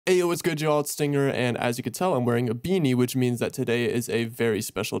Hey, what's good, y'all? It's Stinger, and as you can tell, I'm wearing a beanie, which means that today is a very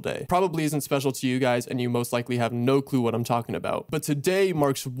special day. Probably isn't special to you guys, and you most likely have no clue what I'm talking about. But today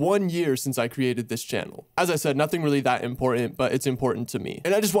marks 1 year since I created this channel. As I said, nothing really that important, but it's important to me.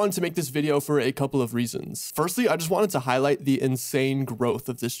 And I just wanted to make this video for a couple of reasons. Firstly, I just wanted to highlight the insane growth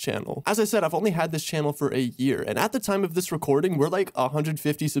of this channel. As I said, I've only had this channel for a year, and at the time of this recording, we're like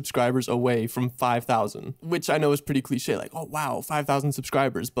 150 subscribers away from 5,000, which I know is pretty cliche, like, oh wow, 5,000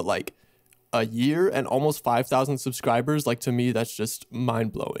 subscribers, but like a year and almost 5,000 subscribers, like to me, that's just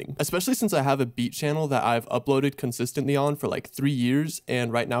mind-blowing. Especially since I have a beat channel that I've uploaded consistently on for like 3 years,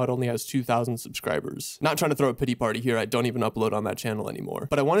 and right now it only has 2,000 subscribers. Not trying to throw a pity party here, I don't even upload on that channel anymore.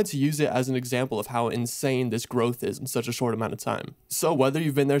 But I wanted to use it as an example of how insane this growth is in such a short amount of time. So whether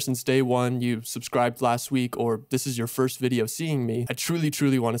you've been there since day one, you subscribed last week, or this is your first video seeing me, I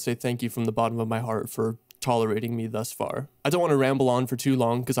truly want to say thank you from the bottom of my heart for tolerating me thus far. I don't want to ramble on for too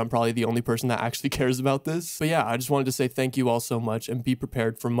long because I'm probably the only person that actually cares about this. But yeah, I just wanted to say thank you all so much and be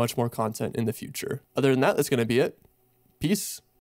prepared for much more content in the future. Other than that, that's going to be it. Peace.